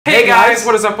Hey guys,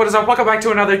 what is up, Welcome back to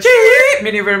another G-Mineo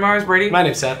video. My name's Brady. My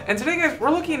name's Seth. And today, guys,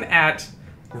 we're looking at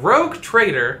Rogue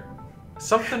Trader.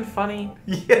 Something funny.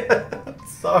 Yeah,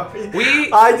 sorry.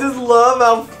 I just love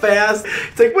how fast.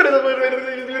 It's like,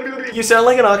 you sound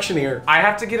like an auctioneer. I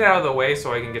have to get it out of the way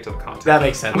so I can get to the content. That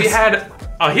makes sense. We had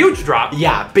a huge drop.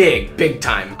 Yeah, big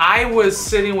time. I was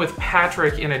sitting with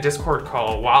Patrick in a Discord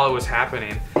call while it was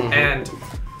happening, and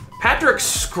Patrick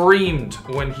screamed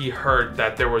when he heard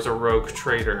that there was a Rogue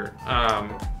Trader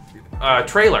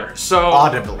trailer. So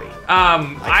audibly.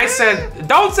 I said,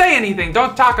 don't say anything,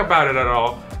 don't talk about it at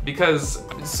all, because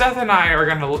Seth and I are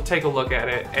gonna take a look at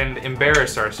it and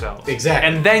embarrass ourselves. Exactly.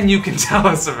 And then you can tell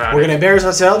us about it. We're gonna embarrass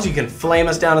ourselves. You can flame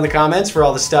us down in the comments for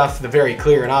all the stuff, the very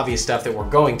clear and obvious stuff that we're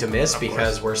going to miss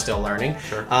because we're still learning.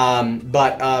 Sure.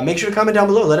 But make sure to comment down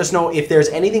below. Let us know if there's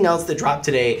anything else that dropped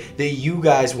today that you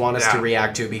guys want us to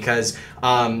react to, because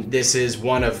this is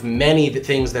one of many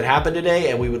things that happened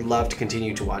today and we would love to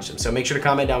continue to watch them. So make sure to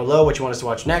comment down below what you want us to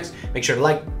watch next. Make sure to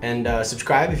like and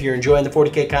subscribe if you're enjoying the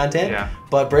 40K content. Yeah.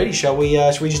 But Brady, should we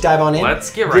just dive on in?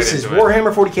 Let's get right into it. This is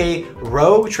Warhammer 40K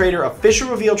Rogue Trader official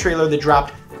reveal trailer that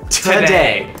dropped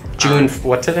today. June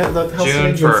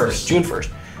 1st. June 1st.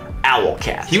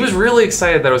 OwlCat. He was really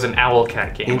excited that it was an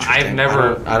OwlCat game. Interesting. I've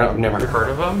never heard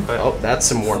of him, but that's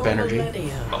some warp energy.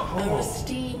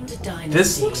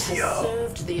 This looks what?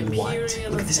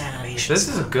 Look at this animation. This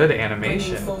is a good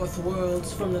animation. Oh,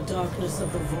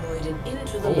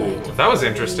 that was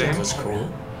interesting. That was cool.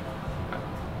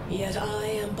 Yet I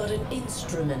am but an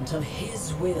instrument of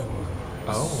his will.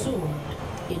 Oh. Sword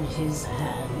in his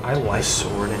hand. I like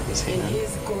sword in his hand.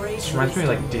 This reminds me of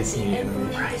like Disney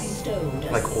movies. Right.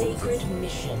 Like old sacred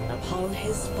mission upon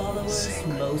his followers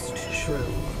most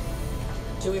true.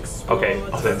 To explore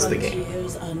that's the game.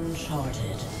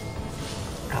 Uncharted.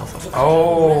 Alpha.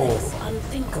 Oh.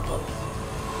 Unthinkable.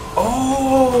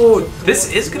 Oh,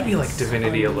 this is gonna be like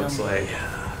Divinity, it looks like.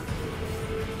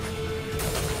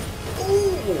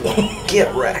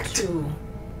 Get wrecked.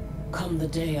 Come the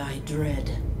day I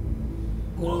dread.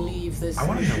 We'll leave this I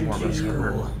want to know more about to you,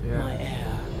 her. Yeah. my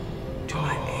heir. To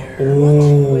my heir. What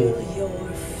will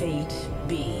your fate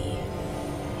be?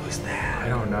 Who's that? I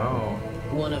don't know.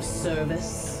 One of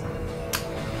service?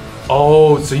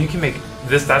 Oh, so you can make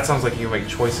this. That sounds like you can make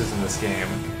choices in this game.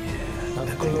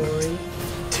 Of glory?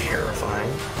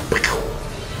 Terrifying.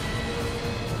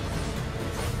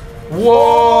 Whoa!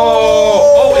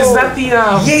 Oh, is that the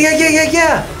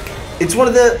Yeah. It's one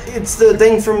of the. It's the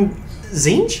thing from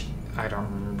Zinj. I don't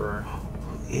remember.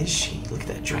 Who is she? Look at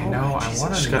that jaw. I know. I want to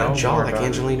know. She's got a jaw more like about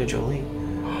Angelina Jolie.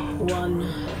 One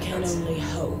can only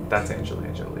hope. That's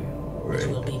Angelina Jolie. It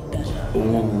will be better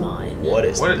than mine. What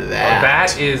is that? Oh,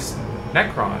 that is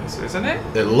Necrons, isn't it?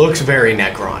 It looks very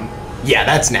Necron. Yeah,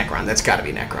 that's Necron. That's got to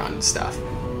be Necron stuff.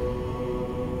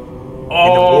 Oh.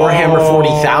 In the Warhammer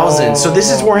 40,000. So this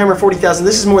is Warhammer 40,000.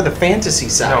 This is more the fantasy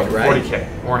side, no, right? 40K.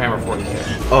 Warhammer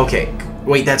 40K. Okay.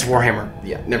 Wait, that's Warhammer.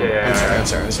 Yeah, never mind. I'm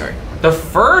sorry. The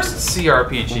first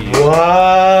CRPG. What?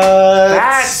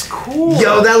 That's cool.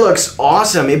 Yo, that looks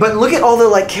awesome. But look at all the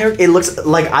like character. It looks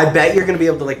like I bet you're gonna be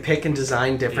able to like pick and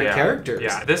design different characters.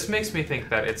 Yeah, this makes me think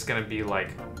that it's gonna be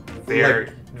like very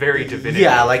Divinity.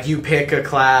 Yeah, like you pick a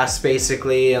class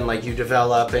basically, and like you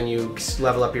develop and you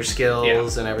level up your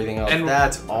skills and everything else. And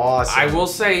that's awesome. I will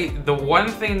say the one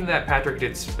thing that Patrick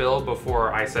did spill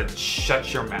before I said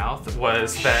shut your mouth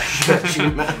was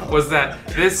that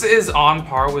this is on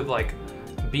par with like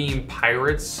being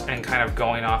pirates and kind of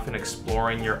going off and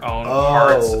exploring your own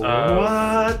parts of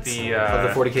the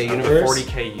 40K universe. The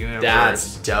 40K universe.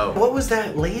 That's dope. What was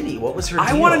that lady? What was her deal?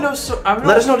 I want to know.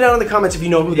 Let us know down in the comments if you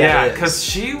know who that is. Yeah, because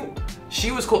she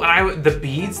was cool, and the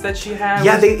beads that she had.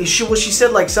 Yeah, she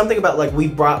said like something about like we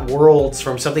brought worlds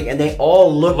from something, and they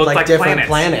all looked like different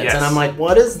planets. Yes. And I'm like,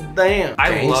 what is that?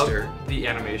 I love the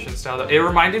animation style. It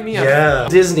reminded me of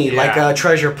Disney, like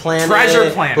Treasure Planet,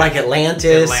 like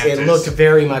Atlantis. It looked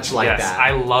very much like that.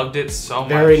 I loved it so much.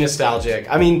 Very nostalgic.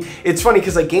 I mean, it's funny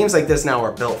because like games like this now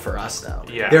are built for us though.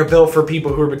 Yeah, they're built for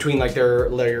people who are between like their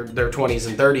 20s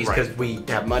and 30s because we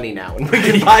have money now and we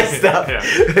can buy stuff.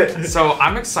 So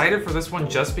I'm excited for this one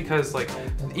just because like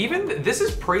even this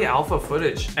is pre-alpha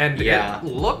footage and it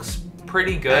looks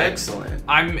pretty good. Excellent.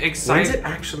 I'm excited. When's it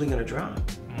actually gonna drop?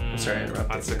 I'm sorry to interrupt.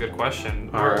 That's a good question.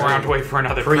 We're on to wait for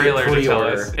another trailer to tell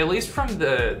us. At least from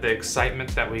the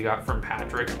excitement that we got from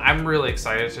Patrick, I'm really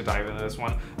excited to dive into this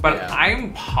one. But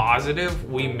I'm positive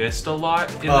we missed a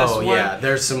lot in this one. Oh yeah,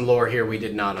 there's some lore here we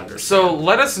did not understand. So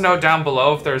let us know down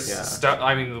below if there's stuff.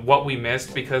 I mean, what we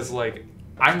missed, because like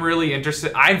I'm really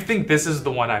interested. I think this is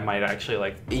the one I might actually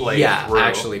like play through.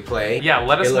 Actually play. Yeah,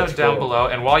 let us know down cool. below.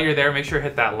 And while you're there, make sure to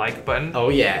hit that like button. Oh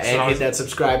yeah, and hit that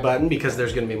subscribe button because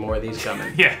there's gonna be more of these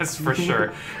coming. Yes, for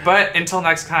sure. But until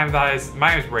next time, guys,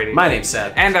 my name's Brady. My name's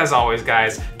Seth. And as always,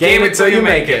 guys, game it till you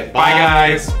make it. Bye,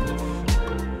 guys.